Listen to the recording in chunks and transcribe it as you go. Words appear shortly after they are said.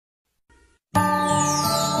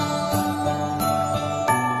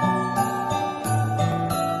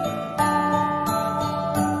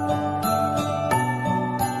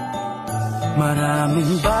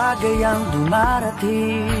Maraming bagay ang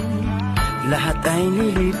dumarating, lahat ay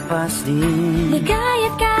lilipas din.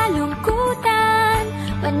 Ligaya't kalungkutan,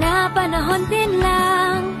 panapanahon din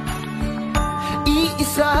lang.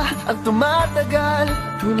 Iisa ang tumatagal,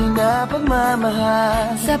 tunay na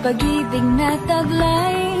pagmamahal. Sa pag-ibig na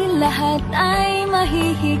taglay, lahat ay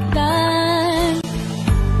mahihigtan.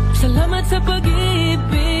 Salamat sa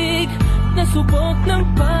pag-ibig, nasubok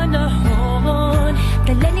ng panahon.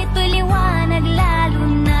 Dala nito'y liwanag lalo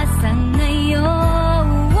na sa ngayon.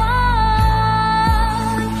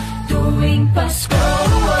 Tuwing Pasko,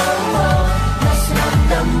 mas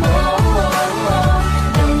ramdam mo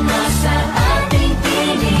nang nasa ating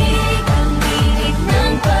tinig ang tinig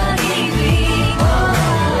ng pag-ibig.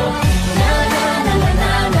 Na na na na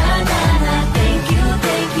na na na na, thank you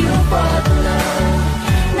for the love.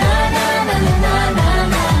 Na na na na na na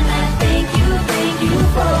na na, thank you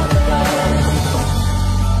for the love.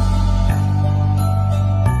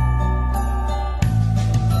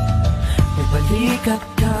 May balikat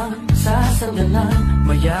kang sasandalan,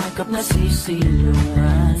 mayakap na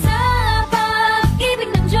sisilungan. Sa pag-ibig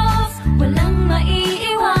ng Diyos, walang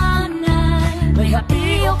maiiwanan. May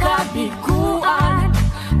hati o kabiguan,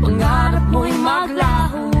 pangarap mo'y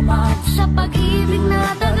maglaho man. Sa pag-ibig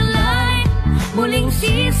na taglay, muling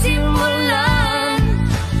sisimulan.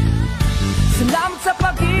 Salamat sa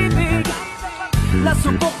pag-ibig,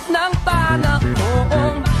 nasubok ng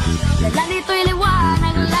panahon. Dala nito'y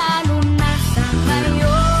liwanag lalo na sa ngayon.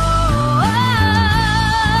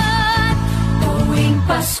 Tuwing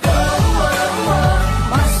Pasko,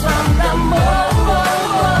 mas ramdam mo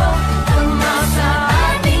ang nasa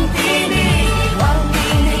ating tinig, ang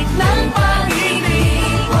tinig ng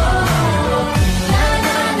pag-ibig. Na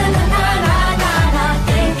na na na na na na na,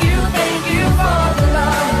 thank you for the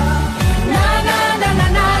love. Na na na na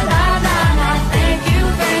na na na na, thank you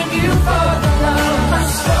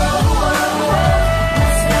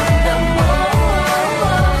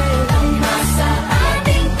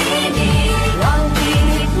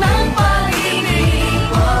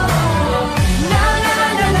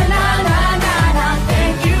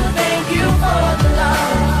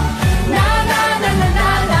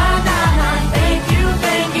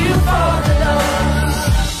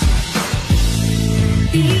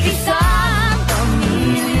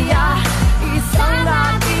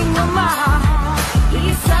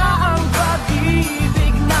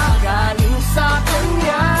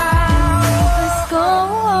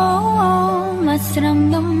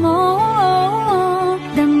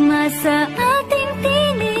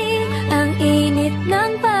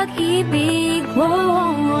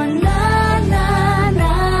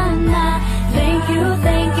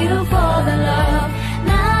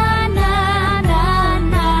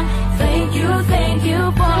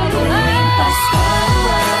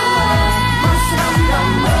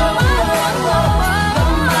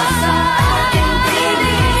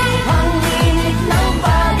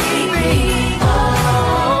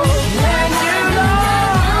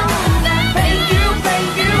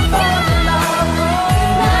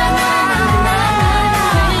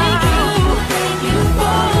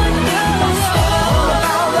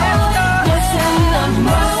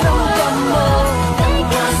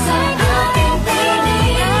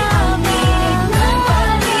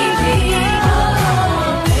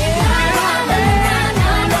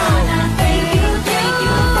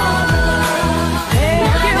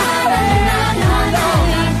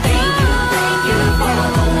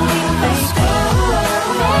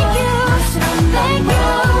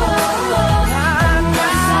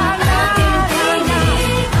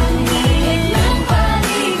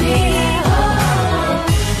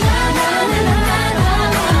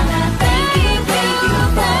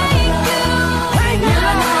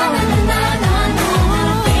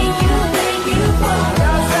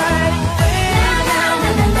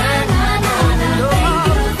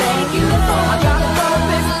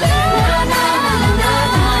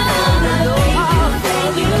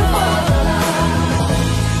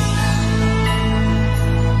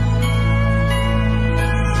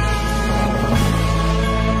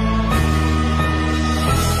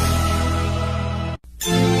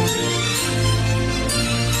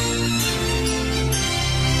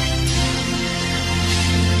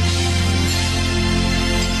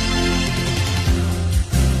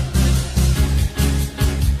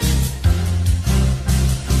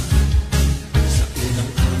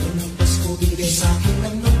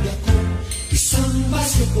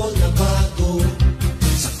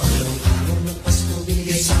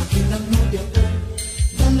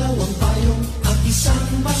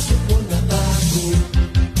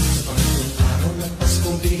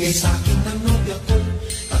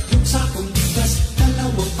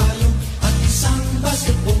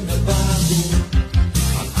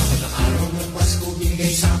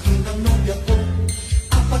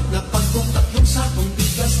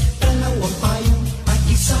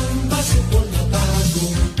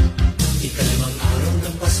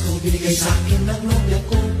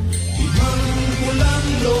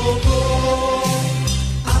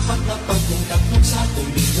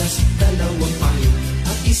sakong bigas, dalawang payo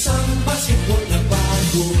at isang basketball na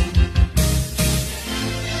bago.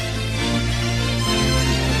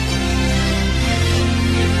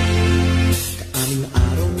 Kaaning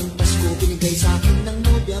araw ng Pasko binigay sa akin ng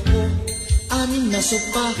nobya ko, 6 na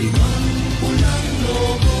sopa, 5 pulang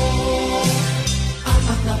logo,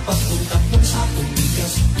 4 na pakong, 3 sakong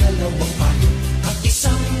bigas, dalawang payo at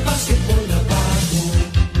isang basketball na bago.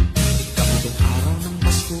 Ikapitong araw ng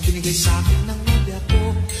Pasko binigay sa akin ng nobya ko,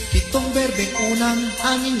 7 berdeng unang,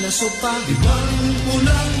 6 na sopa, 5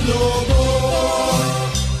 pulang logo,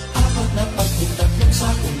 4 na pakong, 3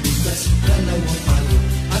 sakong bigas, dalawang payo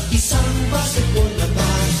at isang basketball na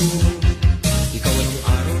bago. Ikaw anong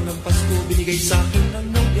araw ng Pasko binigay sa akin ng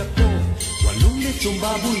nobya ko, 8 lechong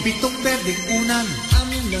baboy, 7 berdeng unan,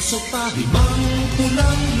 6 na sopa, 5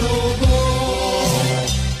 pulang logo,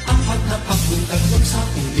 4 na pakong, 3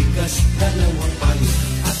 sakong bigas, dalawang payo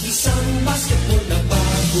at isang basketball na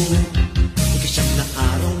bago. Ikasyam na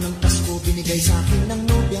araw ng Pasko binigay sa akin ng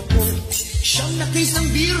nobya ko, 9 na case ng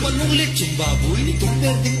beer, 8 lechong baboy, 7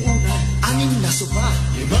 berdeng unan, 6 na sopa,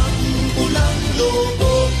 5 pulang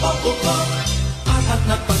logo, 4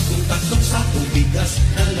 na pakong, 3 sakong bigas,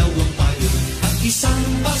 dalawang payo at isang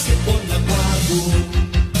basketball na bago.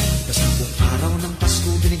 Kasampung araw ng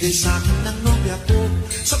Pasko binigay sa akin ng nobya ko,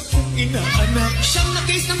 10 inaanak, 9 na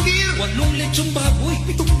case ng beer, 8 lechong baboy,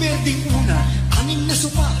 7 berdeng una, 6 na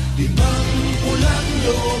sopa, 5 pulang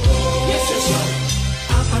logo,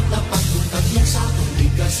 4 na pakong, 3 sakong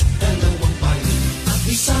bigas, dalawang payo at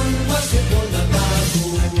isang basketball na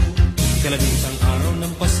bago. Ikalabing araw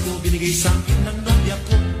ng Pasko binigay sa akin ng nobya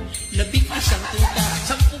ko, 11 tuta,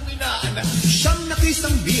 10 inaanak, 9 na case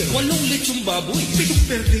ng beer, 8 lechong baboy, 7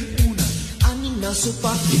 berdeng una, 6 na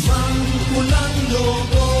sopa, 5 pulang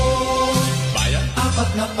logo,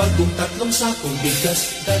 4 na pagong, 3 sakong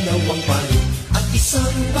bigas, dalawang payo at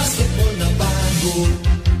isang basketball na bago.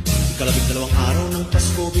 Ikalabing araw ng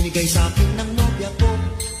Pasko binigay sa akin ng nobya ko,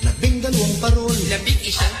 12 parol, 11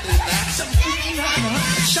 tuta, 10 inaanak,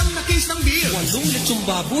 9 na case ng beer, 8 lechong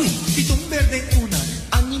baboy, 7 berdeng una,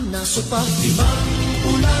 6 na sopa, 5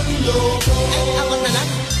 pulang logo,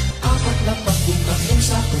 4 na pagong, 3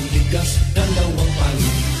 sakong bigas, dalawang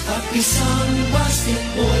payo at isang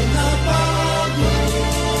basketball na bago.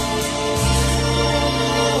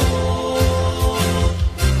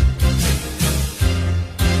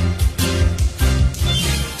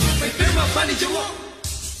 May tema pa ni Jowo.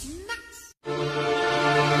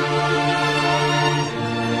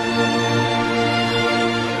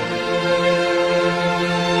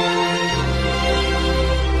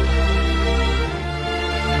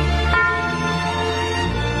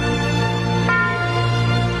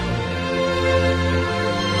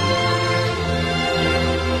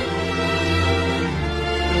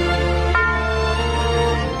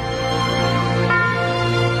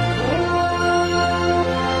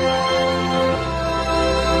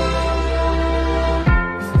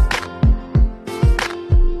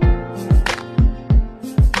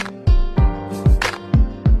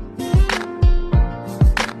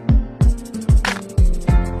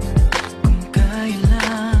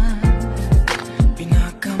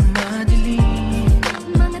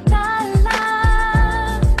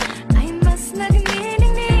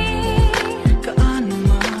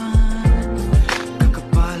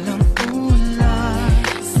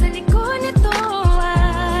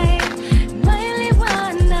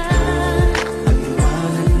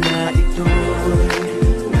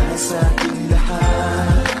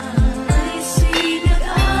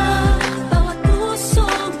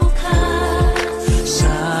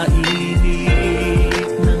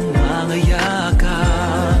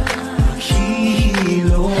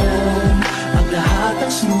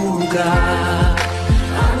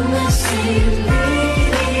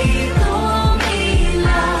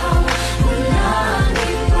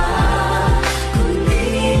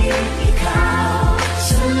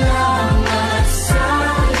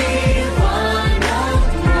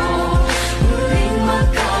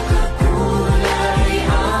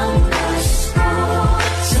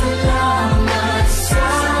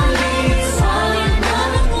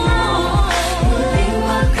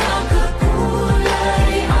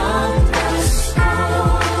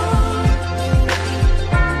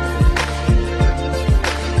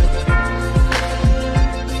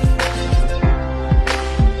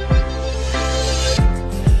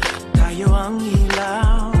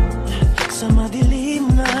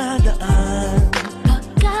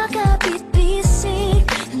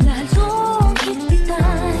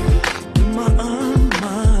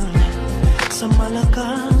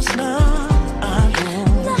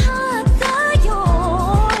 Lahat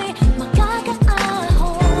tayo'y makakaano.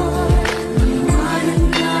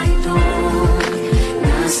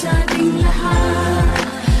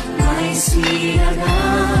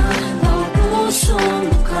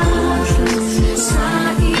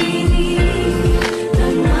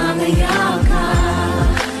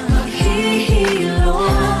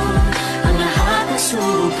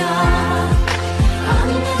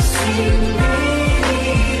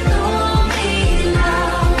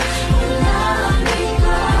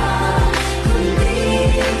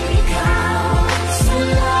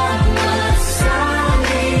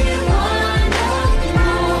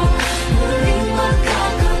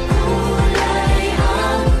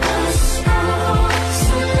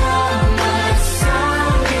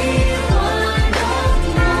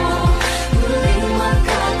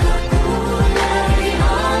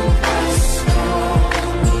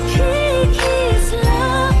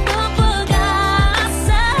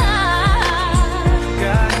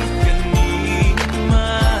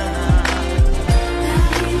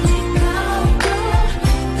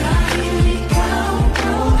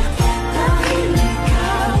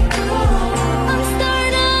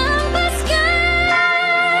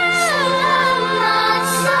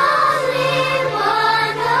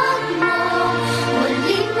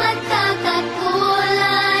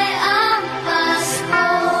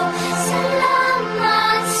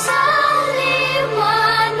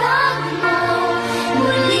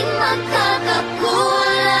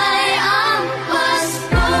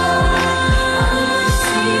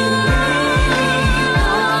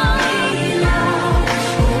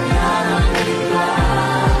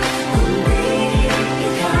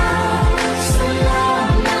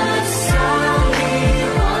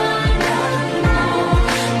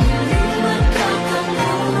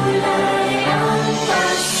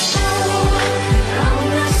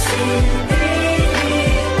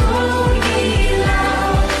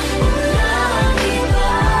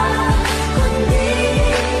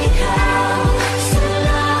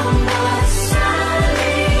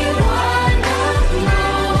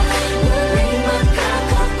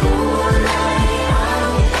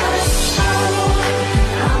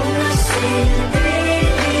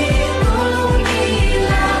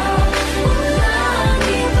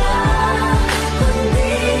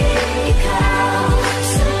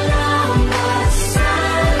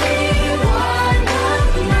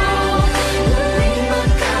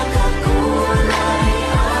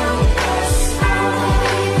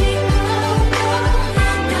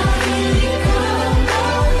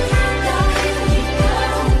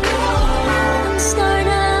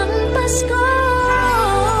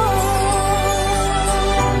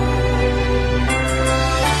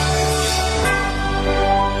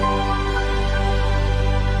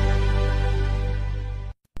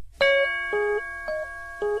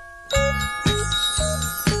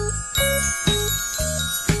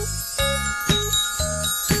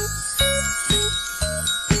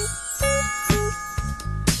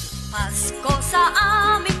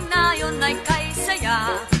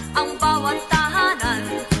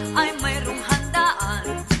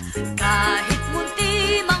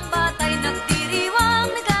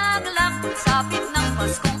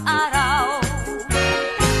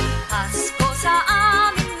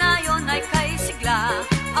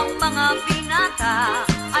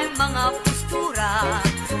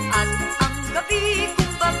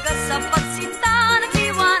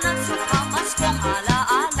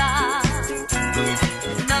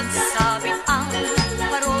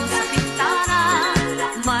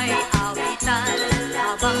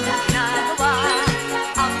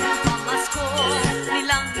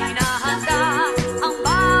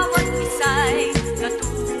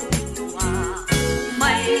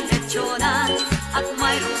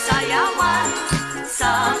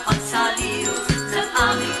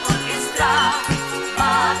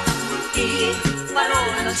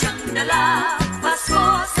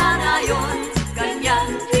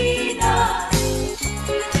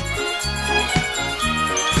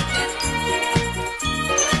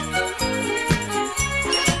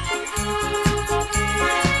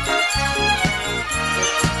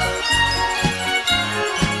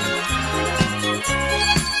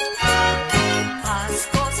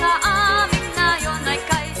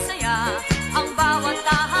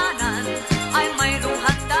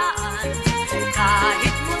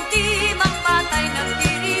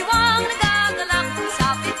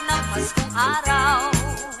 Paskong araw.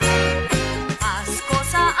 Pasko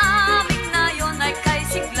sa amin na yon ay kay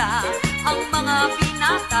sigla. Ang mga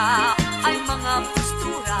binata ay mga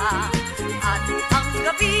postura. At ang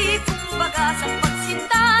gabi kumbaga sa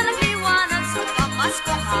pagsinta ng liwanag sa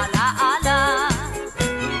pamaskong alaala.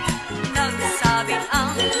 Nagsabing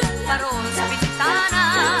ang parol sa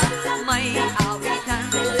bintana, may awitan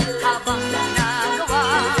habang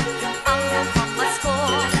nagawa. Ang pamasko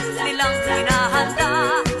nilang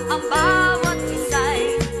hinahanda, ang bawat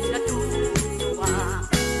isa'y natutuwa.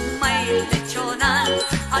 May lechonan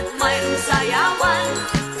at mayroong sayawan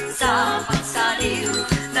sa pagsaliw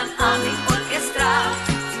ng aming orkestra.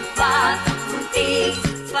 Batang munti,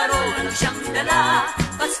 parol lang siyang dala.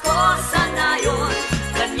 Pasko sana yun,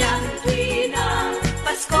 ganyan tuwina.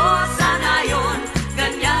 Pasko sana yun,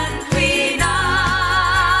 ganyan tuwina.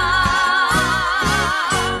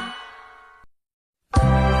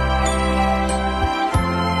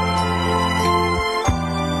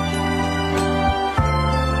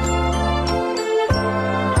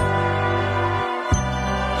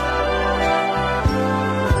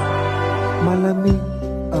 Malamig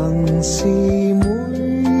ang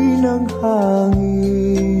simoy ng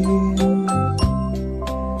hangin,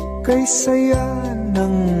 kay saya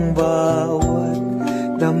ng bawat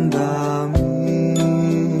damdamin.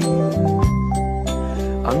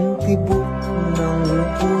 Ang tibok ng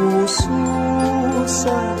puso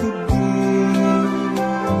sa dibdib,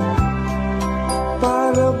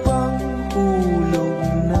 para bang ulog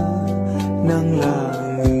na ng langit.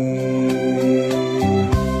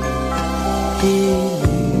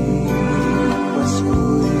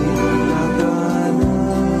 Pasko'y lagana,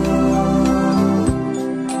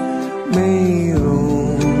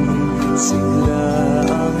 mayroong sigla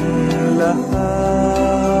ang lahat.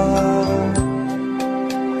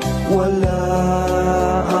 Wala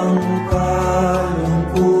ang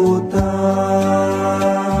kalungkutan,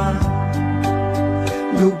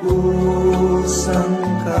 lubos ang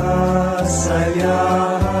kasayahan.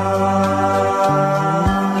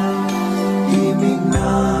 Ibig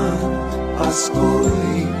ng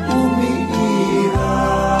Pasko'y umiiral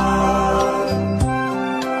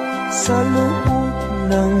sa loob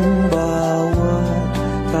ng bawat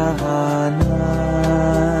tahanan.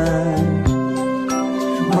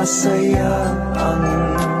 Masaya ang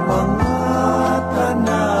mga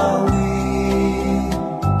tanawin,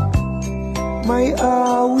 may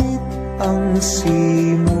awit ang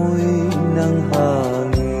simoy ng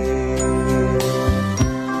hangin.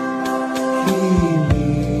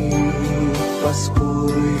 Himig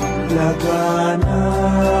Pasko'y lagana,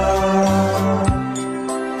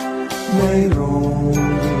 mayroong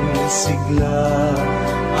sigla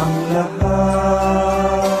ang lahat.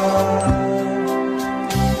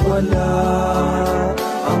 Wala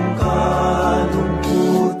ang kalungkutan,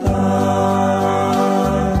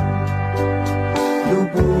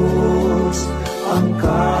 lubos ang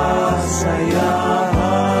kasayahan.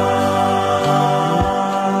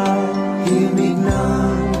 Himig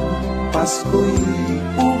ng Pasko'y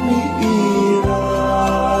umiiral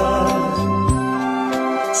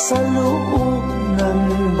sa loob ng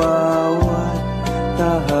bawat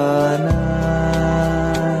tahanan.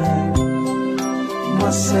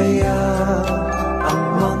 Masaya ang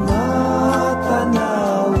mga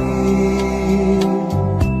tanawin,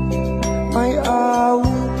 may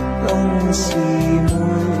awit ang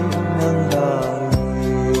simoy ng hangin.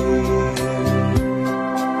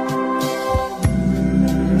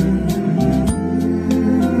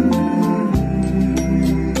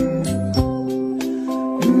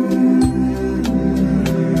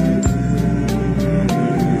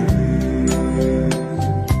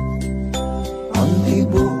 Ang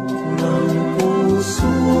tibok ng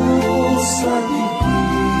puso sa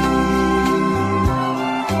dibdib,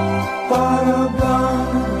 para bang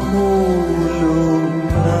hulog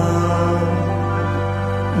na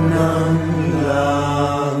ng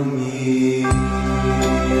langit.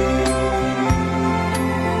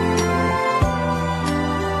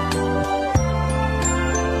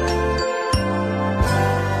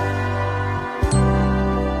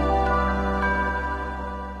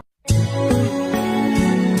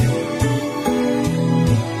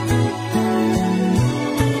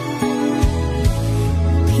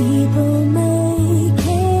 People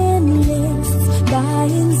making lists,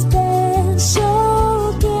 buying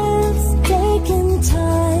special gifts, taking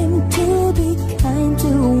time to be kind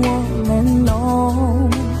to one and all.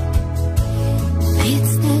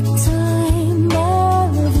 It's that time of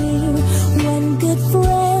year when good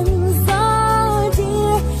friends are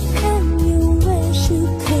dear, and you wish you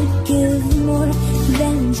could give more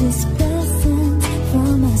than just presents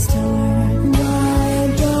from a store. Why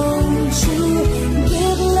don't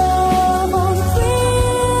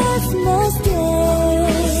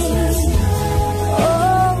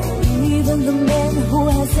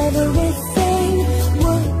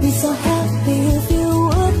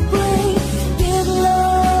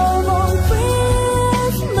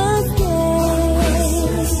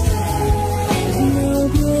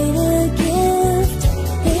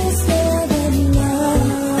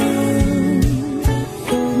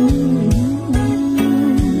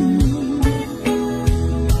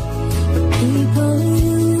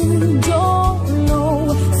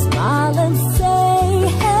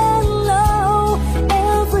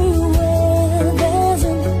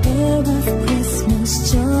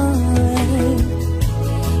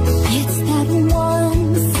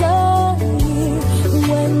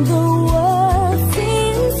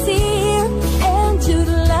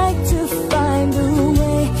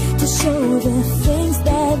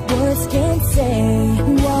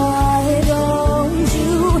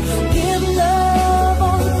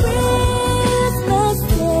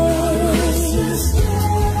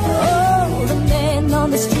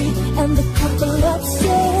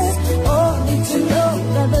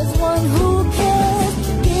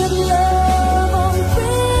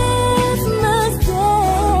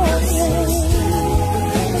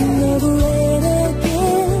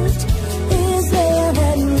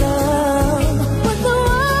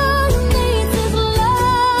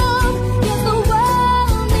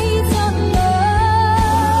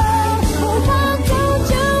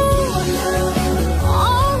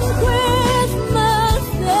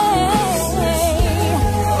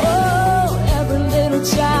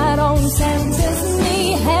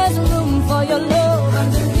all your love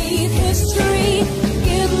underneath his tree.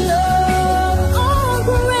 Give love on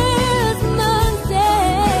Christmas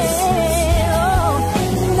Day. Oh,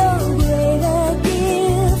 no greater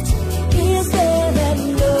gift is there than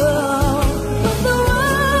love. But the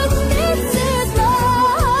world needs his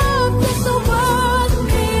love. Yes, the world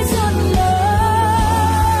needs your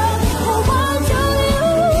love. Oh, why don't you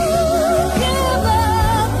give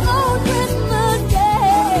up on Christmas Day?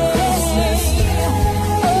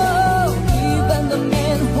 Oh, even the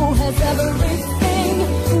man who has everything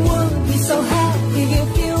would be so happy if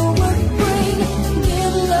you would bring.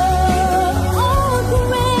 Give love on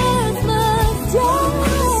Christmas Day.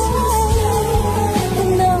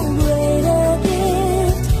 No greater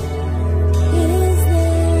gift is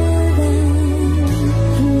there than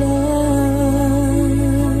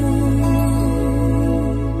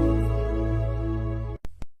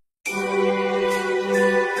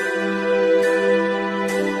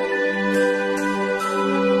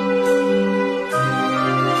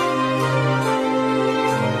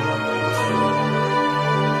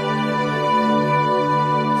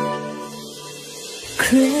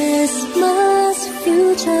Christmas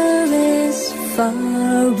future is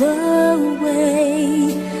far away.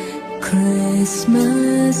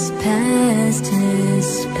 Christmas past is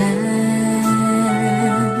past.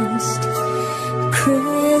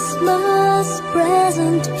 Christmas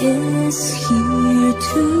present is here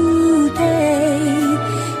today,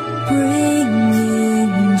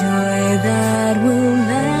 bringing joy that will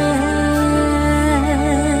last.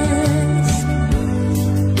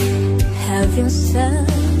 Have yourself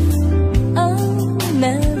a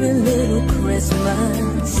merry little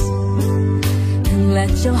Christmas, and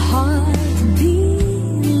let your heart be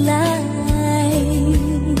light.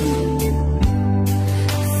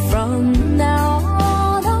 From now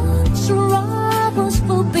on, our troubles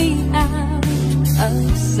will be out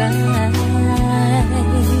of sight.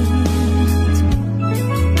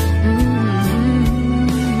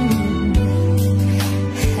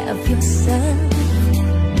 Have yourself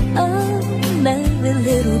a merry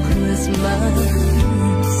little Christmas.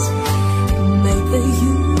 Make the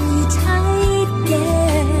Yuletide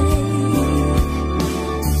gay.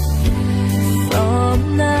 From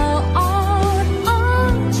now on,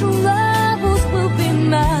 our troubles will be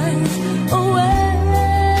miles away.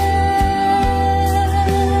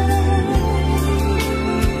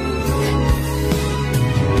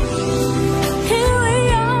 Here we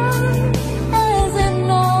are, as in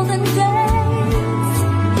olden days,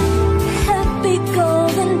 happy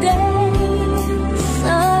golden days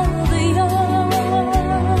of the earth.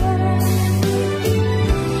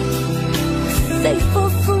 Faithful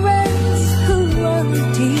friends who are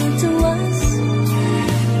dear to us,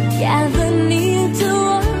 gather near to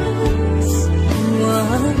us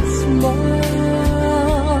once more.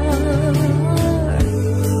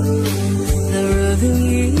 Through the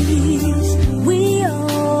years, we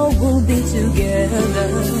all will be together.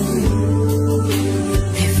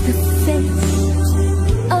 If the fates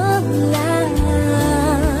allow,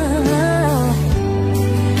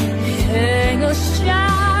 hang a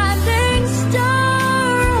shining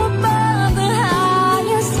star above the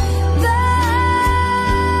highest bough,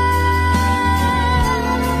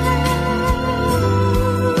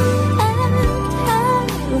 and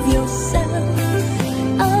have yourself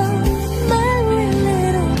a merry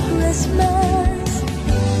little Christmas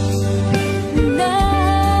now.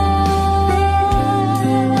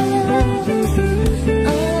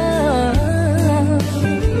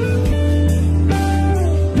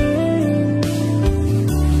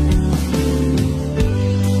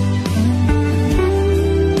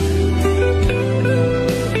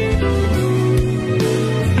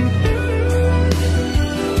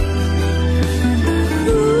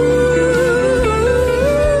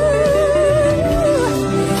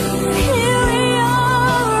 Here we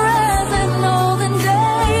are, as in olden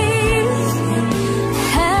days,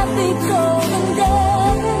 happy golden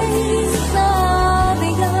days of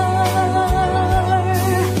the earth.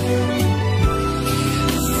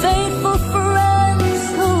 Faithful friends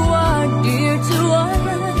who are dear to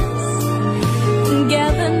us,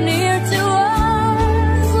 gather near to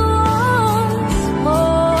us once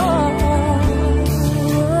more.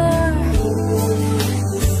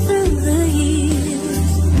 Through the years,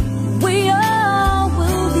 we all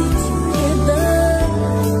will be together.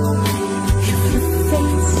 If the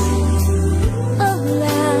fates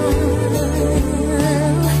allow,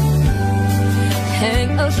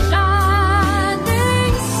 hang a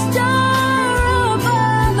shining star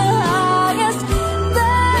above the highest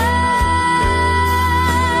bough,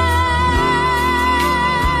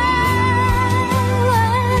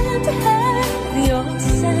 and have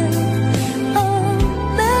yourself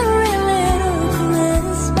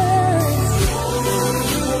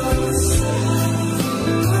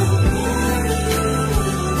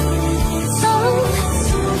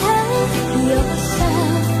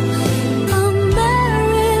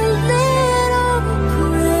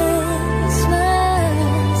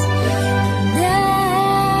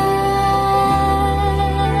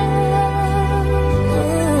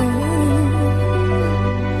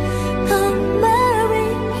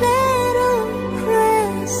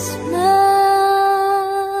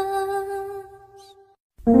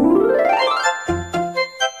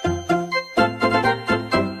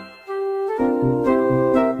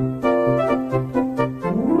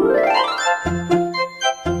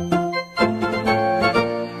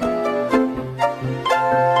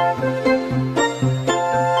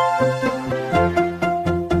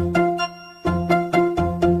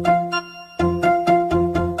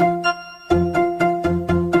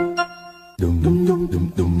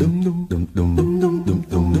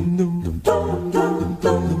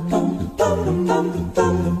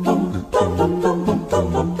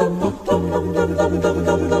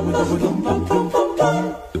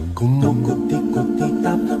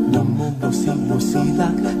Kumukuti-kutitap,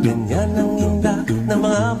 bumubusi-busilak, ganyan ang inda ng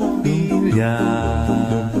mga bumbilya.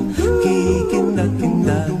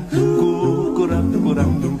 Kikindag-kindag,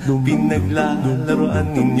 kukurap-kurap, pinaglalaroan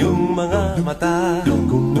ninyong mga mata.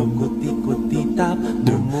 Kumukuti-kutitap,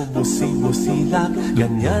 bumubusi-busilak,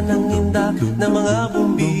 ganyan ang inda ng mga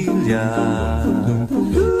bumbilya.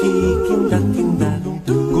 Kikindag-kindag,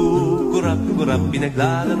 kurap-kurap,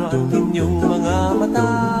 pinaglalaroan ninyong mga mata.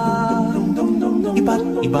 Iba't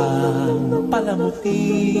ibang palamuti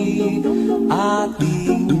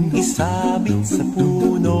ating isabit sa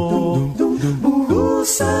puno.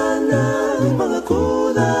 Buhusan ng mga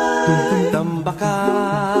kulay,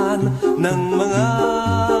 tambakan ng mga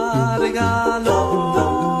regalo.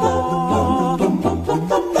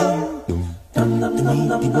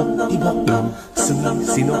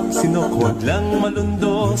 Sinok-sinok, huwag lang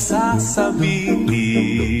malundo sasabihin.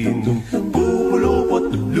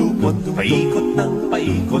 Pupulupot-lupot, paikot ng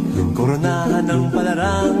paikot, koronahan ng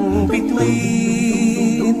palarang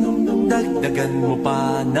bituin. Dagdagan mo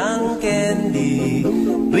pa ng candy,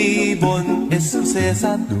 ribbon, eskuses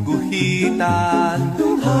at guhitan.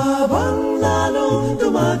 Habang lalong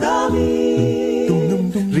dumadami,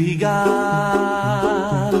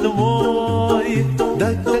 regalo mo'y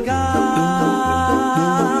dagdagan.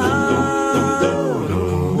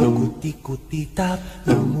 Kuti-kutitap,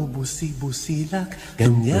 bumubusi-busilak,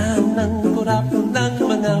 ganyan ang kurap ng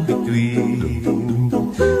mga bituin.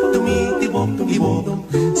 Tumitibok-ibok,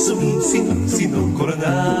 sumisinok-sinok,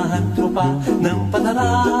 koronahan mo pa ng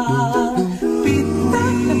palarang.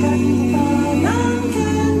 Pitagdagan mo pa ng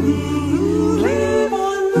candy,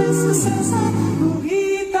 ribbon, eskuses at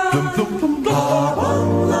guhitan.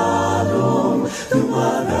 Habang lalong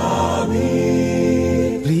dumadami,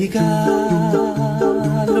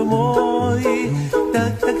 regalo mo'y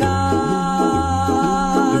dagdagan.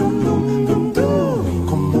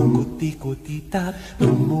 Kumukuti-kutitap,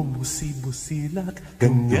 bumubusi-busilak,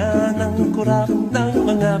 ganyan ang kurap ng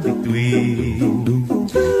mga bituin.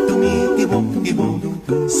 Tumitibok-tibok,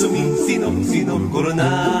 sumisinok-sinok,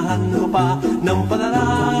 koronahan mo pa ng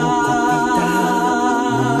palarang.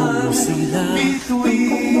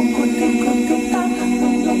 Bituin.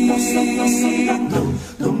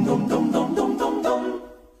 Dum-dum-dum-dum-dum-dum-dum.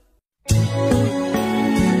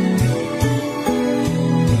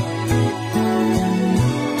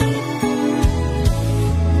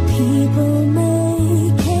 People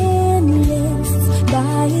making lists,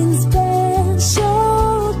 buying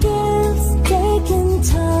special gifts, taking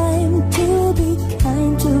time to be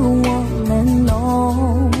kind to one and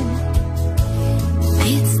all.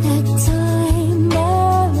 It's that time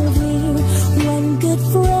of year when good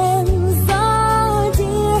friends are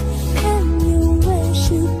dear, and you wish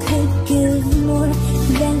you could give more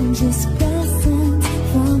than just presents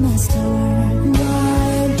from a store.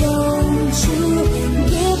 Why don't you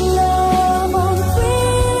give love on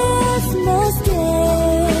Christmas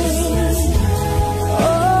Day?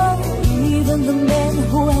 Oh, even the man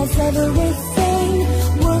who has everything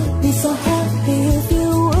would be so happy if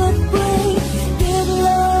you would bring. Give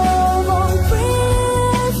love on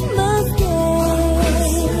Christmas Day.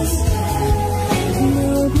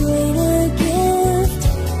 No greater gift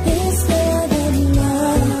is there than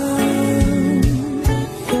love.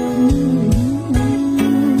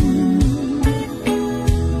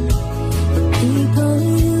 People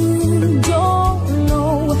you don't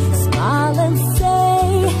know, smile and say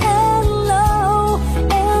hello.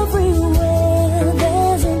 Everywhere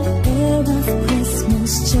there's an air of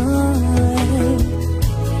Christmas joy.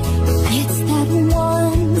 It's that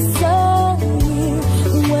once a year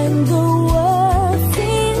when the world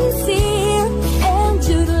seems sincere, and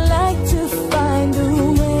you'd like to find a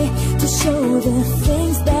way to show the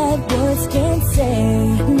things that words can't say.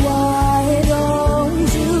 Why don't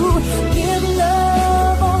you give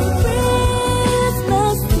love on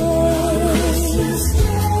Christmas Day?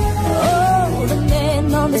 Oh, the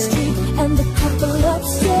man on the street and the couple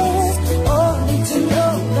upstairs all need to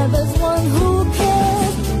know that there's one who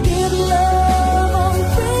cares. Give love on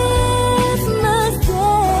Christmas Day.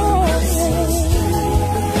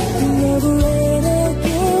 No greater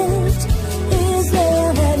gift is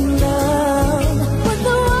there than love. What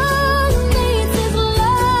the world needs is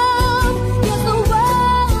love. Yes, the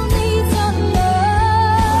world needs our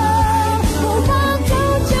love. Well, why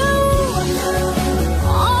don't you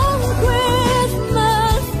on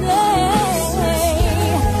Christmas Day?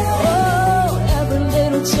 Oh, every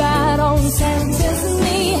little child on Santa's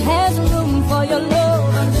knee has room for your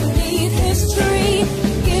love underneath his tree.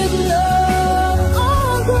 Give love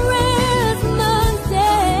on Christmas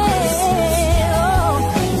Day. Oh,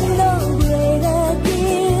 no greater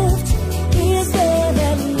gift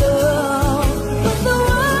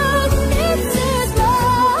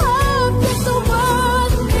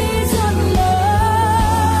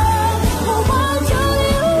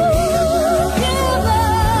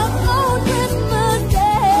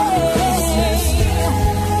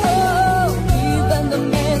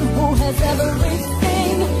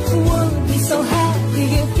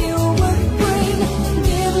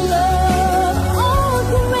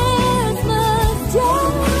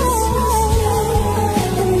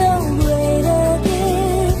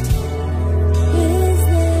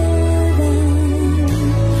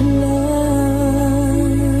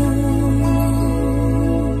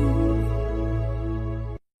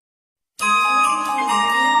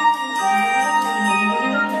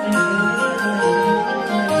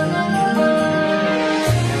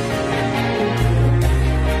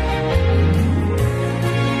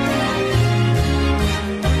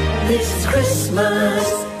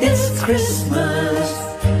Christmas.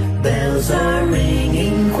 Bells are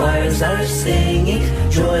ringing, choirs are singing,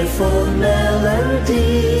 joyful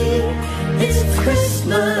melody. It's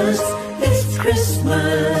Christmas, it's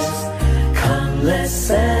Christmas. Come, let's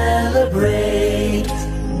celebrate.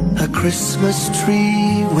 A Christmas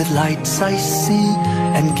tree with lights I see,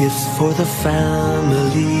 and gifts for the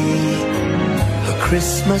family. A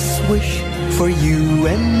Christmas wish for you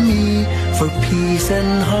and me, for peace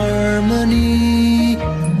and harmony.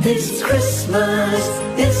 It's Christmas,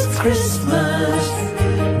 it's Christmas.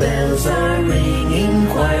 Bells are ringing,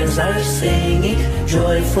 choirs are singing,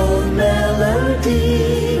 joyful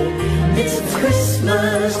melody. It's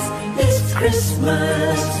Christmas, it's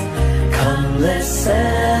Christmas. Come, let's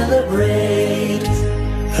celebrate.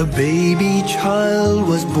 A baby child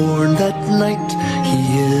was born that night.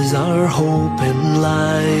 He is our hope and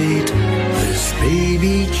light. This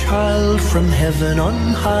baby child from heaven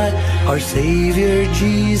on high, our Savior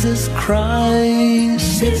Jesus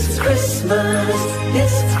Christ. It's Christmas,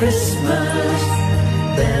 it's Christmas.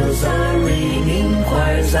 Bells are ringing,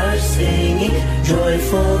 choirs are singing,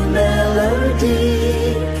 joyful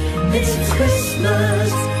melody. It's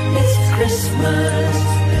Christmas, it's Christmas.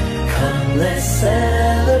 Come, let's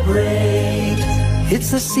celebrate. It's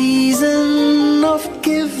the season of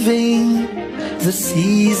giving, the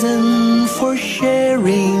season for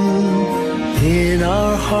sharing. In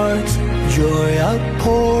our hearts, joy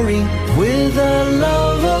outpouring, with the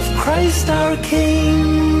love of Christ our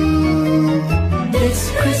King. It's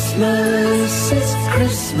Christmas, it's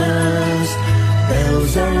Christmas.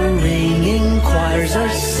 Bells are ringing, choirs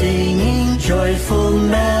are singing, joyful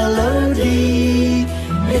melody.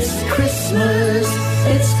 It's Christmas,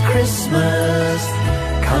 it's Christmas.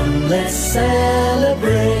 Come, let's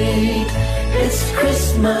celebrate. It's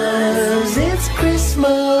Christmas, it's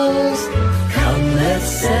Christmas. Come, let's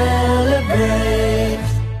celebrate.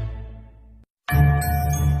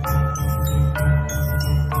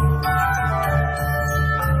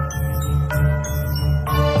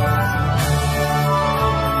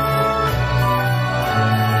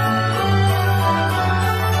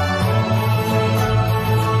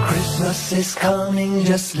 Christmas is coming,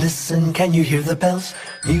 just listen, can you hear the bells?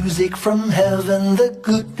 Music from heaven, the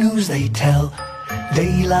good news they tell.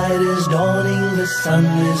 Daylight is dawning, the sun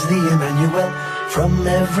is the Emmanuel. From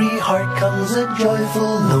every heart comes a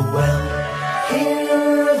joyful Noel.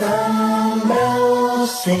 Hear the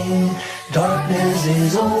bells sing, darkness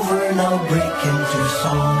is over, now break into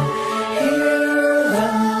song. Hear the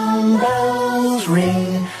bells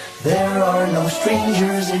ring, there are no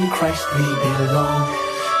strangers, in Christ we belong.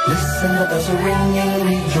 Listen, the bells are ringing,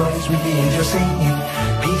 rejoice with the angels singing.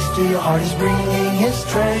 Peace to your heart is bringing, his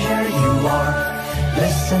treasure you are.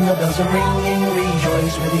 Listen, the bells are ringing,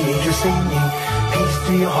 rejoice with the angels singing. Peace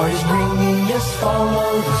to your heart is bringing, just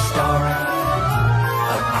follow the star.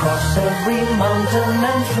 Across every mountain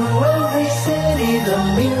and through every city, the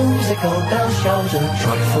musical bells shout a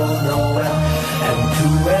joyful Noel. And to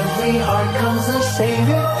every heart comes the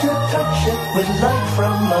Savior to touch it with light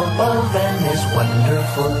from above and his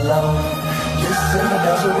wonderful love. Listen, the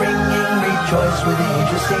bells are ringing, rejoice with the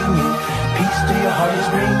angels singing. Peace to your heart is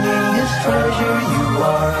bringing, his treasure you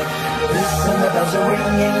are. Listen, the bells are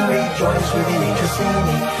ringing, rejoice with the angels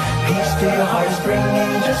singing. Peace to your heart is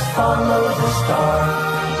bringing, just follow the star.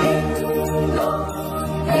 Ding dong,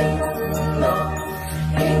 ding dong,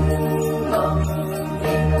 ding dong,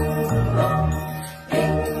 ding dong,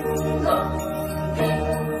 ding dong, ding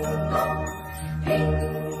dong, ding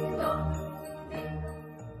dong.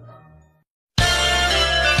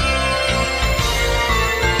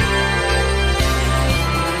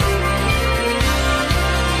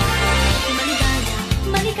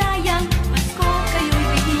 Maligayang Pasko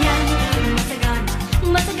kayo'y bigyan.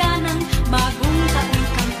 Masaganang bagong taong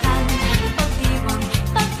kamtan.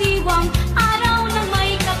 Pagdiwang araw ng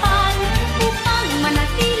may kapal, upang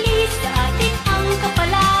manatili sa ating ang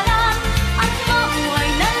kapalaran, at mabuhay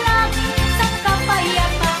na lagi sa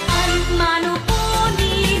kapayapaan. Mano po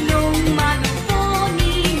ninong, narito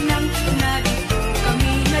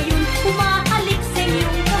kami ngayon, umahalik sa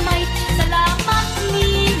iyong kamay. Salamat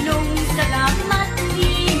ninong, salamat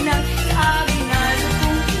ninang, sa amin na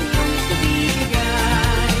lubong inyong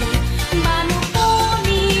ibigay. Mano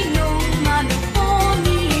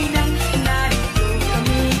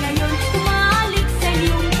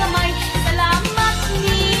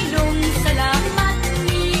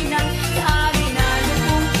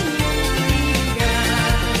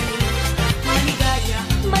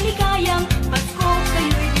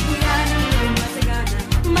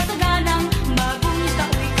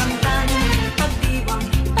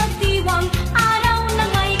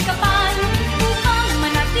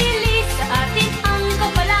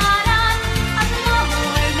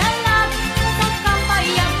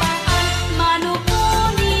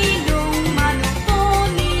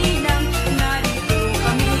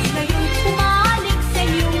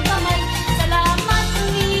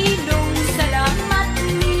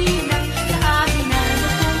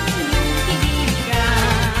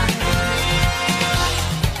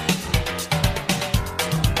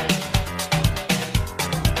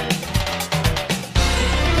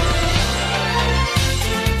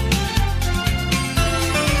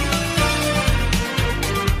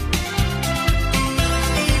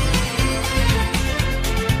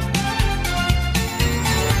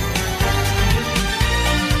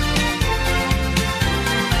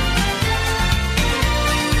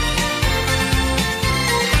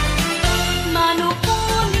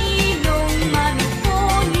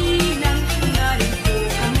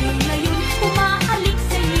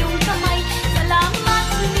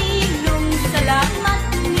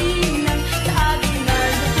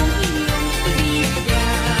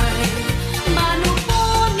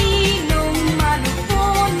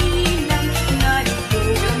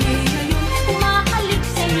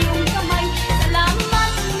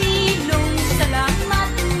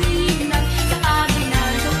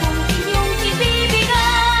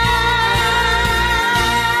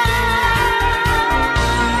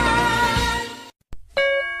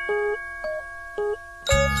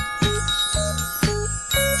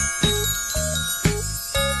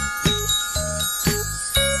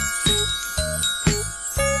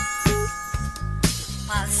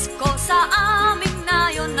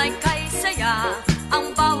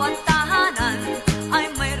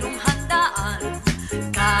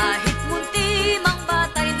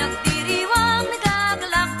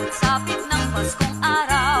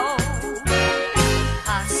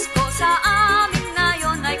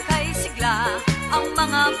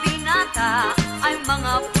binata ay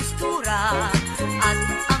mga postura. At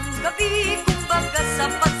ang gabi kumbaga sa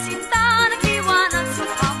pagsinta, nagliwanag sa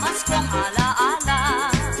pamaskong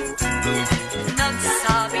alaala.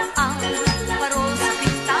 Nagsabit ang parol sa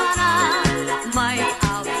bintana, may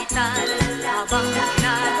awitan habang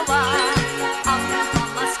ginagawa ang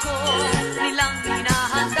pamasko nilang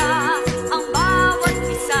hinahanda. Ang bawat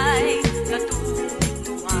isa'y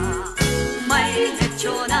natutuwa. May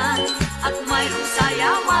lechyonan at mayroong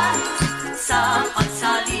sayawan sa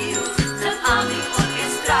pagsaliw ng aming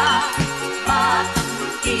orkestra. Batang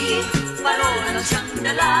multi, parol lang siyang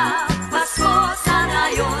dala. Pasko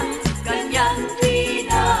sana yun, ganyan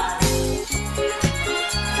tuwina.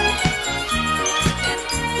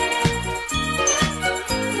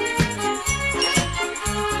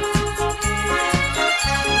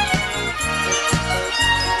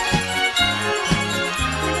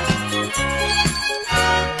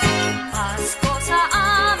 Pasko sa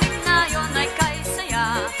amin ngayon ay kay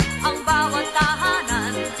saya. Ang bawat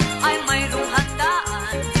tahanan ay mayroong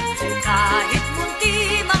handaan. Kahit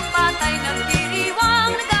munti mang batay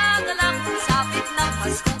nagdiriwang, nagagalak sapit ng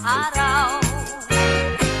Paskong araw.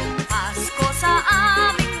 Pasko sa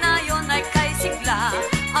amin ngayon ay kay sigla.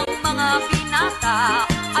 Ang mga binata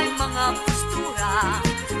ay mga postura.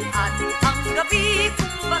 At ang gabi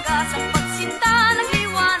kumbaga sa pagsinta,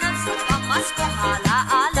 nagliwanag sa pamaskong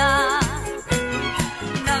alaala.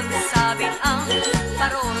 Nagsabit ang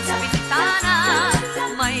parol sa bintana,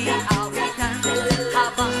 may awitan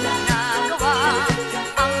habang ginagawa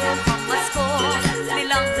ang pamasko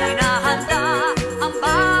nilang hinahanda. Ang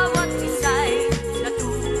bawat isa'y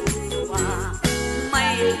natutuwa.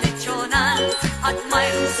 May lechyonan at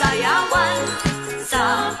mayroong sayawan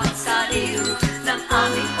sa pagsaliw ng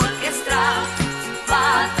aming orkestra.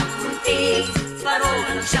 Batang munti, parol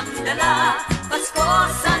lang siyang dala. Pasko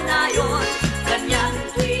sana yun, ganyan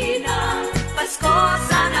tuwina. Pasko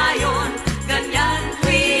sana yun, ganyan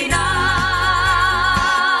tuwina.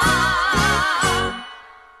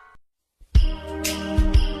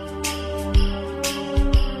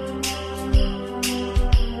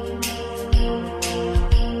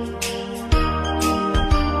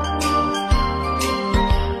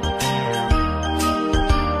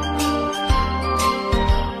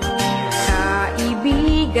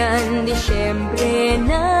 Kaibigan, Disyembre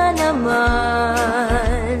na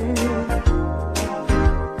naman.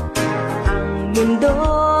 Ang mundo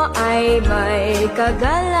ay may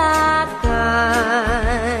kagalakan.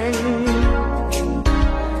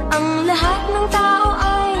 Ang lahat ng tao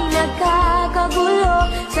ay nagkakagulo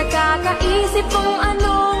sa kakaisip kung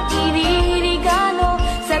anong iririgalo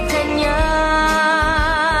sa kanya,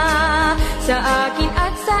 sa akin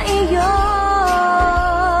at sa iyo.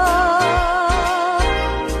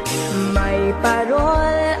 May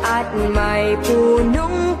parol at may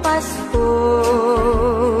punong Pasko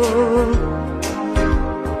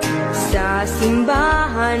sa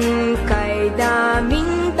simbahan kay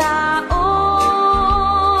daming tao.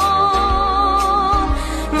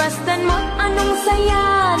 Masdan mo't anong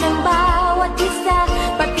saya ng bawat isa,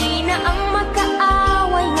 pati na ang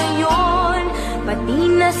magkaaway ngayon, pati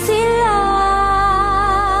na sila.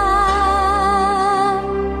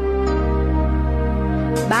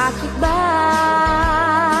 Bakit ba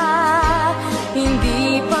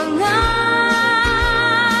hindi pa nga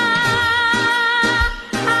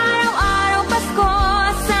araw-araw Pasko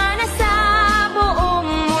sana sa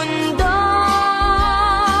buong mundo?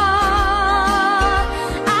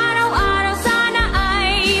 Araw-araw sana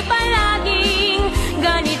ay palaging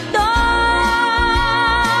ganito.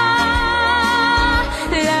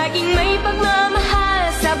 Laging may pagmamahal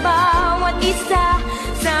sa bawat isa.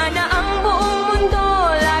 Sana ang buong mundo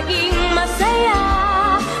laging masaya.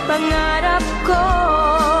 Pangarap ko,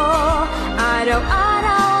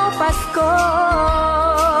 araw-araw Pasko.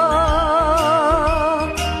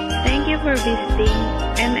 Thank you for visiting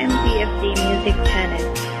MMPFD Music Channel.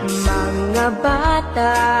 Mga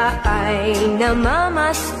bata ay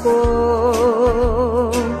namamasko.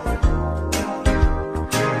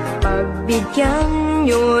 Pagbigyan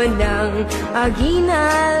nyo ng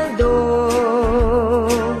aginaldo.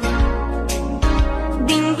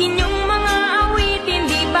 Dinggin yung mga awitin,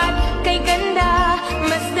 di ba't kay ganda?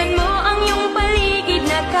 Masdan mo ang iyong paligid,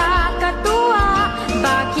 nakakatuwa.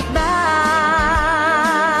 Bakit ba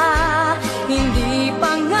hindi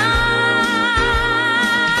pa nga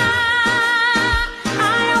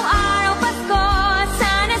araw-araw Pasko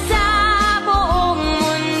sana sa buong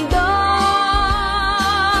mundo?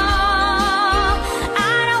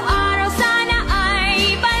 Araw-araw sana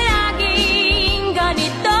ay palaging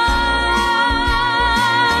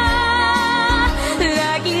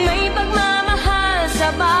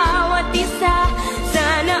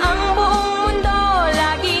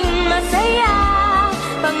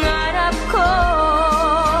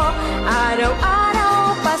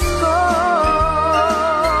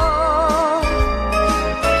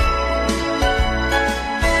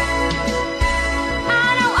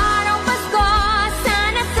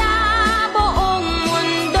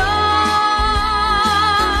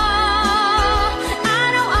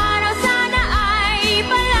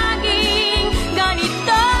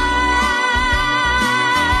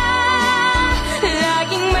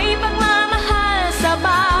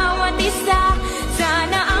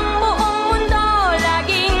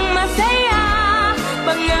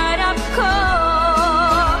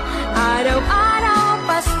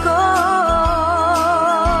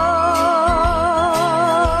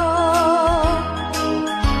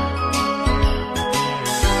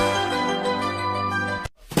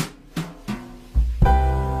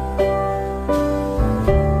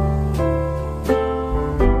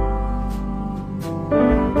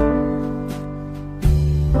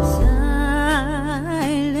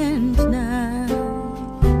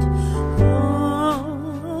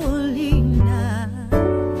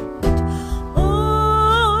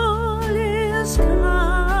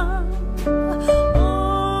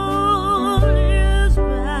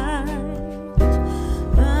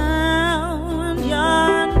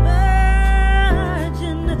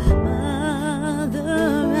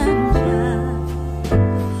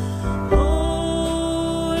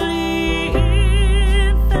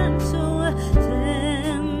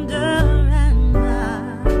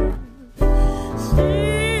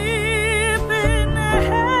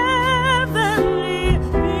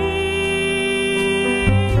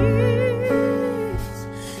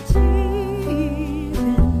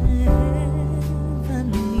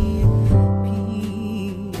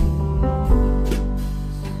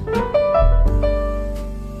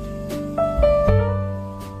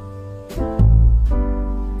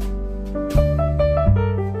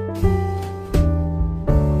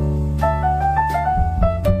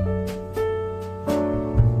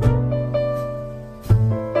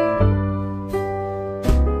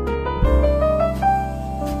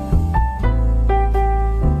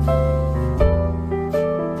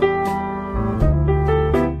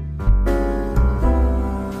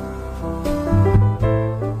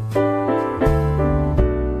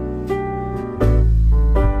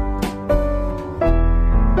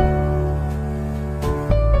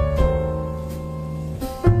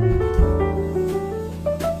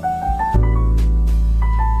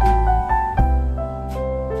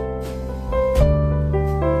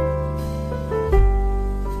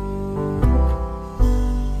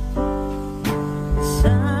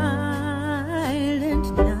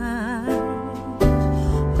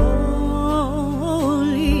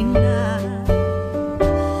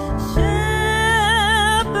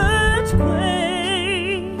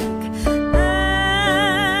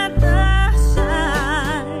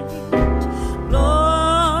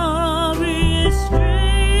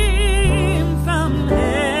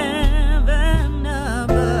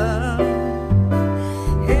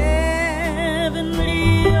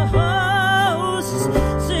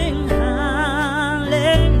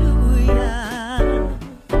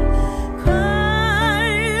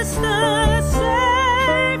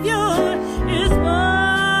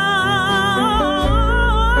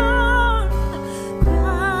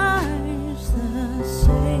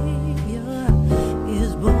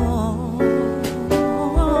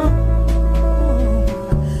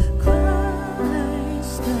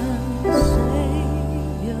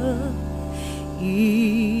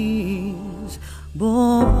is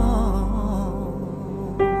born.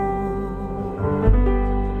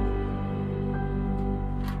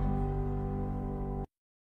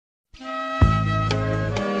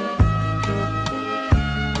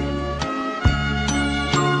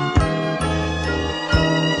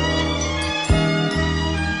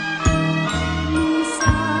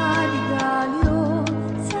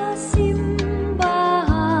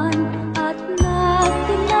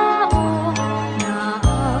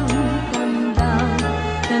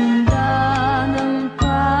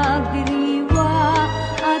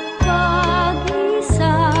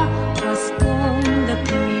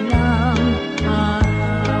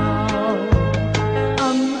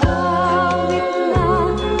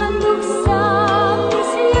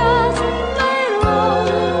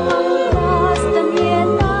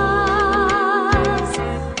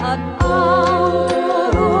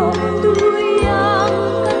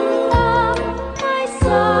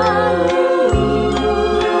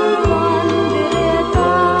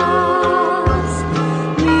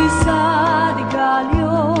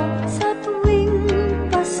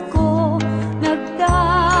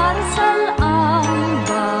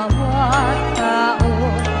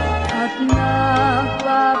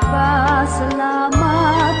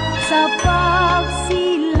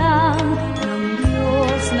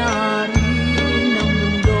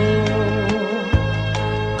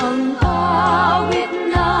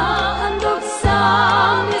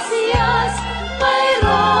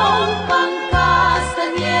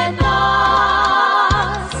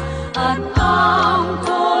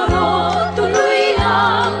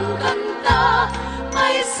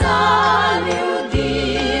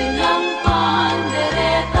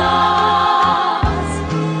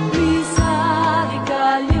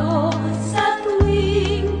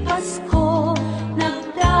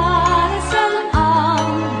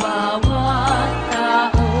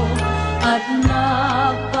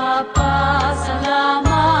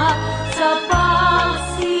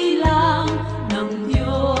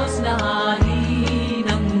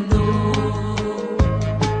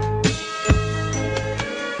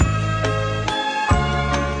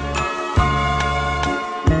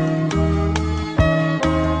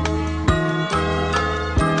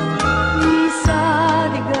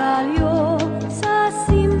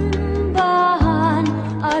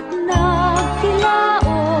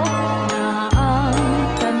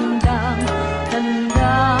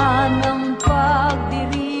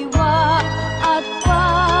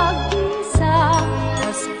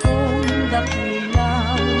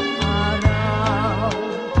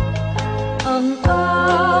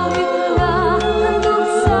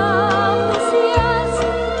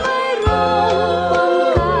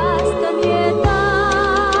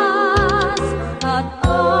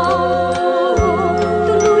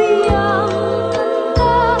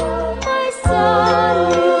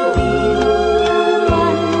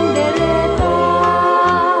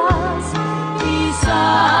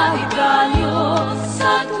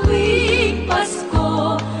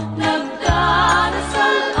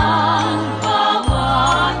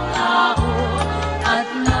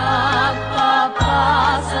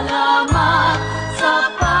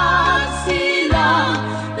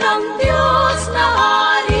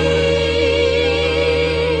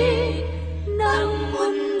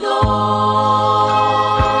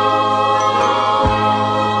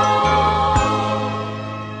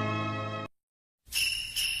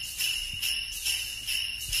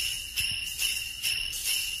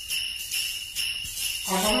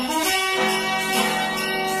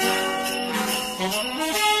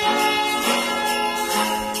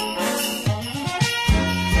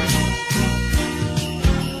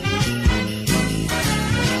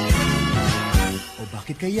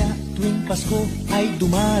 Kaya tuwing Pasko ay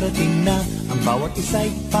dumarating na, ang bawat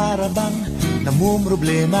isa'y para bang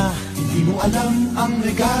namumroblema. Di mo alam ang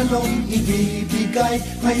regalong ibibigay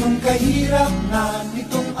ngayong kahirap na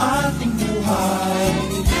nitong ating buhay.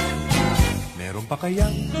 Meron pa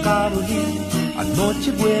kayang Caroline at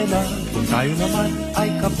Noche Buena kung tayo naman ay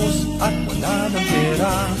kapos at wala ng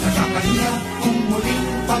pera? Nakakahiya kung muling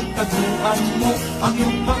pagtaguan mo ang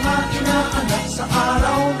iyong mga inaanak sa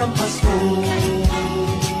araw ng Pasko.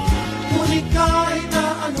 Ngunit kahit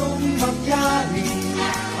na anong mangyari,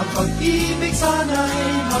 ang pag-ibig sana'y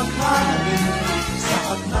maghari.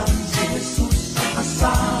 Saan lang si Jesus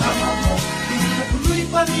kasama mo, tinutuloy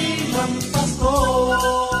pa rin ang Pasko.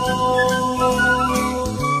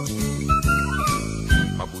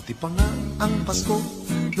 Mabuti pa nga ang Pasko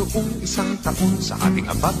noong isang taon, sa ating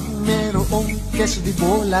abad merong keso de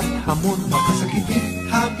bola at hamon. Magkasakit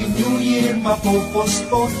Happy New Year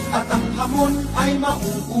mapopospon at ang hamon ay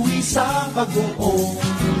mauuwi sa bagoong.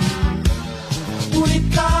 Ngunit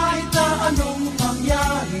kahit na anong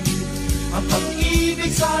mangyari, ang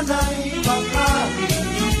pag-ibig sana'y maghari.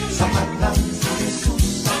 Sapat lang si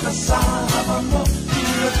Jesus sa kasama mo,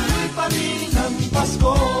 tuloy pa rin ang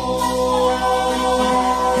Pasko.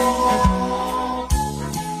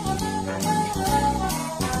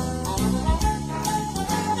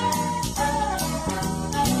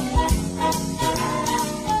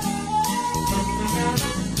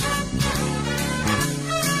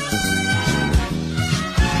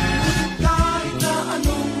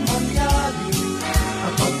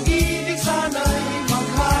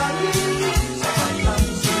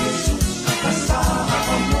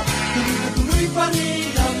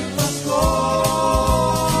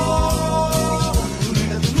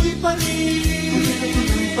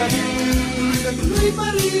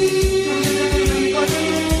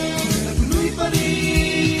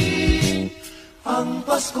 Ang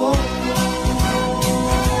Pasko,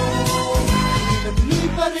 natuloy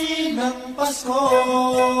pa rin ang Pasko.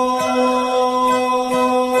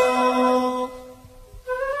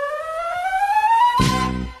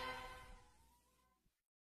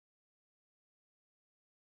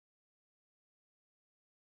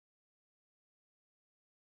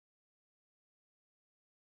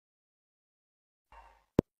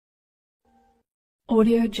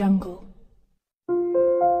 Audio Jungle.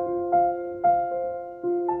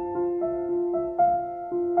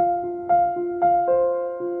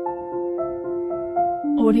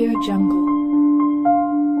 Audio Jungle.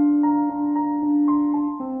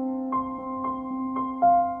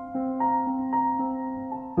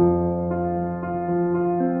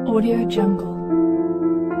 Audio Jungle.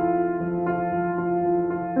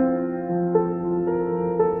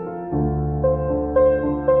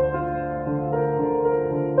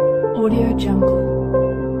 Audio Jungle.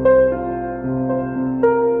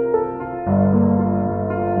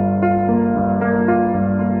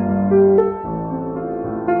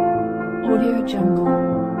 Audio Jungle.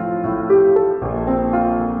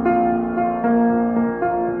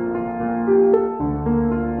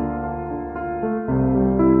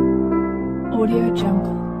 Audio Jungle.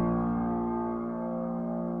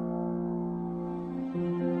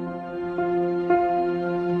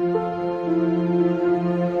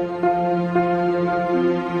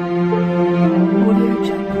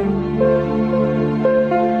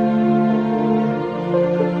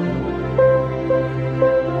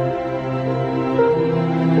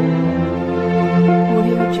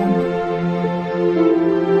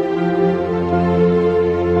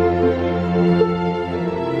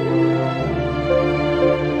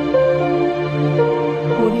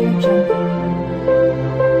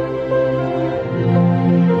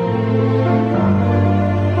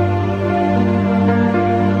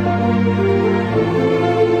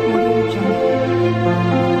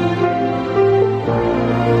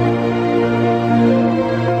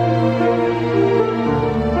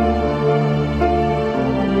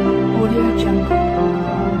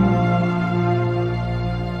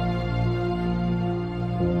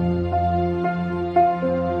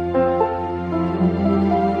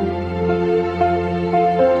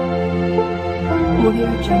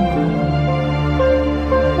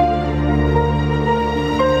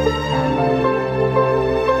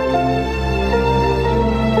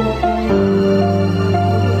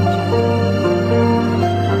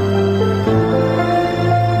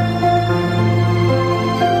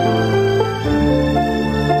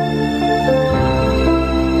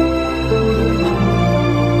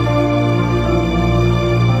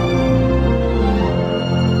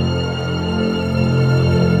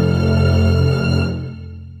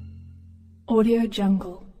 Audio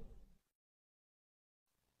Jungle.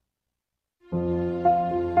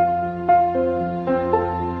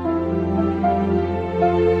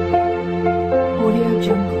 Audio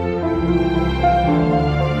Jungle.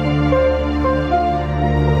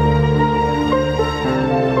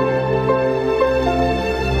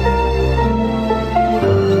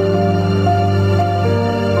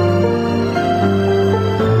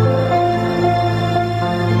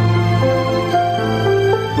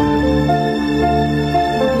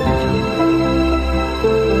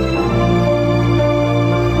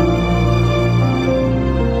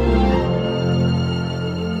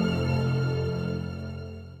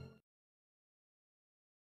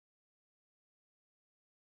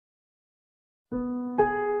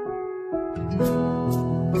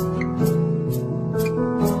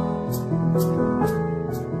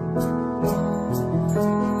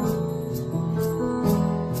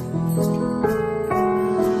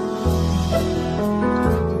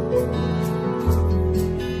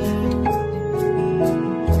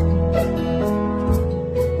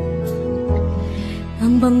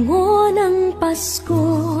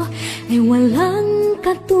 Pasko ay walang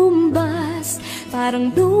katumbas, parang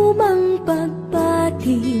lumang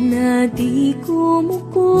pagbati na di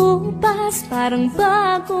kumukupas, parang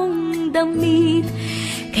bagong damit,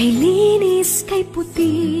 kay linis, kay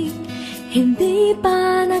puti, hindi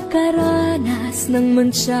pa nakaranas ng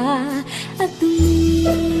mantsa at dumi.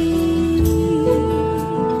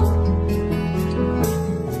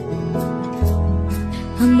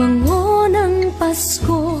 Ang bango ng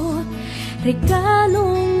Pasko,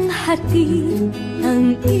 regalong hatid,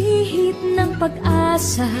 ang ihip ng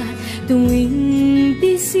pag-asa tuwing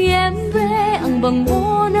Disyembre. Ang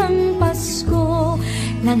bango ng Pasko,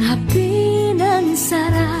 langhapi ng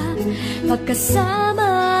sarap, pagkasama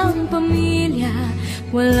ang pamilya,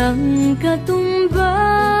 walang katumbas.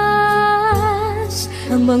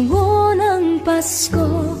 Ang bango ng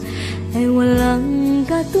Pasko ay walang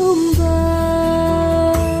katumbas.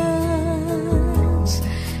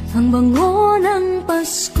 Ang bango ng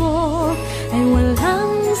Pasko ay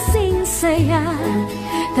walang singsaya,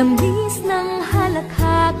 tamis ng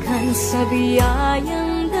halakhakan sa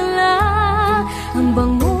biyayang dala. Ang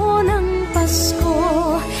bango ng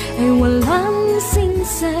Pasko ay walang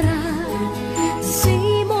singsara,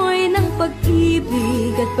 simoy ng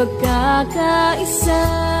pag-ibig at pagkakaisa.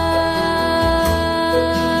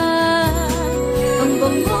 Ang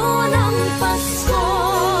bango ng Pasko,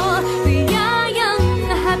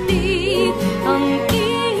 biyayang hatid, ang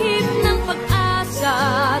ihip ng pag-asa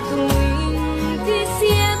tuwing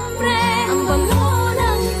Disyembre. Ang bango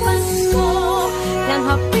ng Pasko,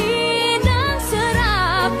 langhapi ng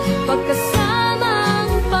sarap, pagkasama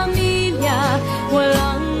ang pamilya,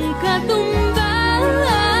 walang katumbas.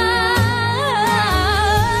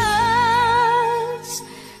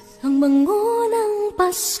 Ang bango ng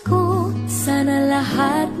Pasko, sana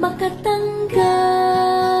lahat makatanggap.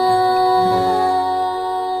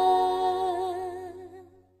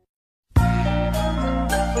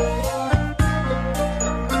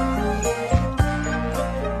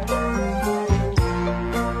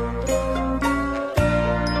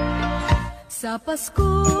 Sa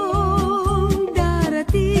Paskong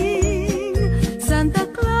darating, Santa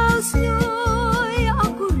Claus nyo'y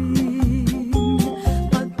ako rin,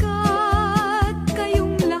 pagkat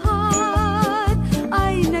kayong lahat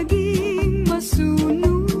ay naging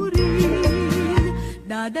masunurin.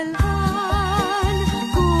 Dadalhan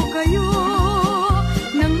ko kayo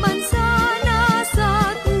ng mansana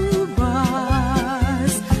sa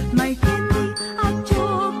ubas, may candy at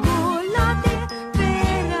chocolate,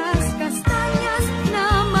 peras, kastanyas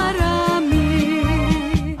na marami.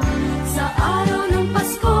 Sa araw ng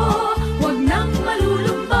Pasko, huwag nang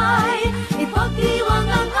malulumbay, ipagdiwang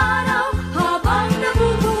ang araw habang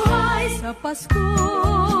nabubuhay. Sa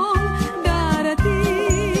Paskong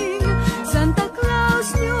darating, Santa Claus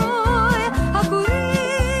nyo'y ako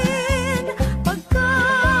rin,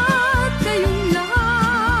 pagkat kayong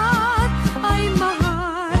lahat ay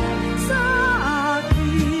mahal sa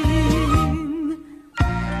akin.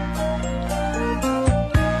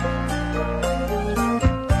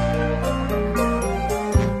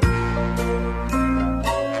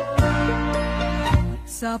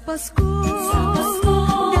 Sa Paskong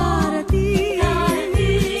darating,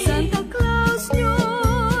 Santa Claus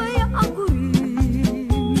nyo'y ako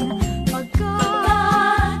rin,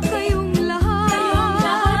 pagkat kayong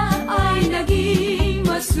lahat ay naging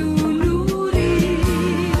masunurin.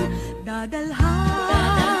 Dadalhan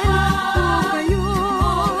ko kayo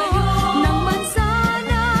ng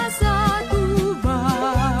mansana sa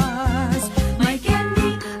ubas, may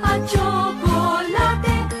candy at chocolate,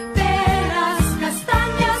 peras,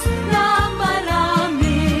 kastanyas na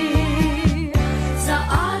marami. Sa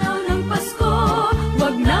araw ng Pasko,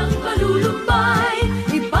 huwag nang malulumbay,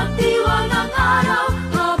 ipagdiwang ang araw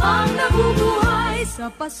habang nabubuhay. Sa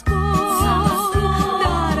Pasko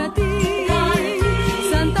darating,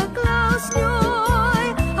 Santa Claus nyo'y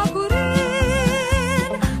ako rin,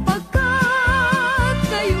 pagkat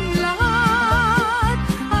kayong lahat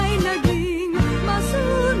ay naging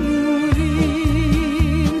masunurin.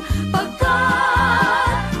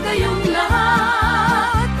 Pagkat kayong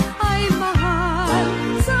lahat ay mahal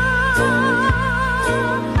sa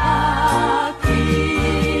akin.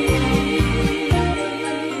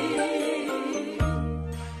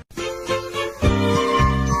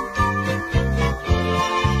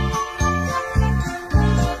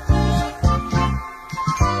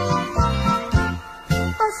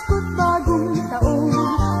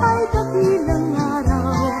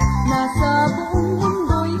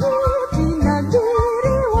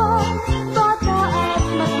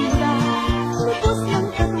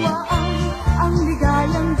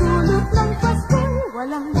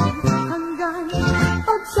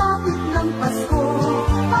 Pasko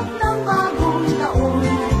at ng bagong taon.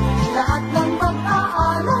 Lahat ng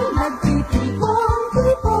pag-aaral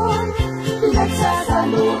nagtitipon-tipon,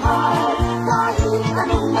 pinagsasaluhan kahit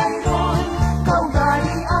anong mayroon.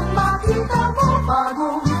 Kaugali ang makita mo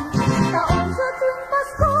bagong taon sa tuwing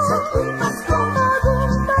Pasko. Sa tuwing Pasko,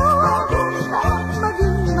 bagong taon,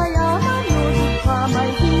 maging mayaman o dukha may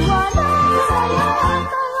tiwala. Saya at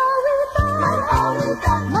may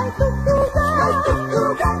awitan, may tukti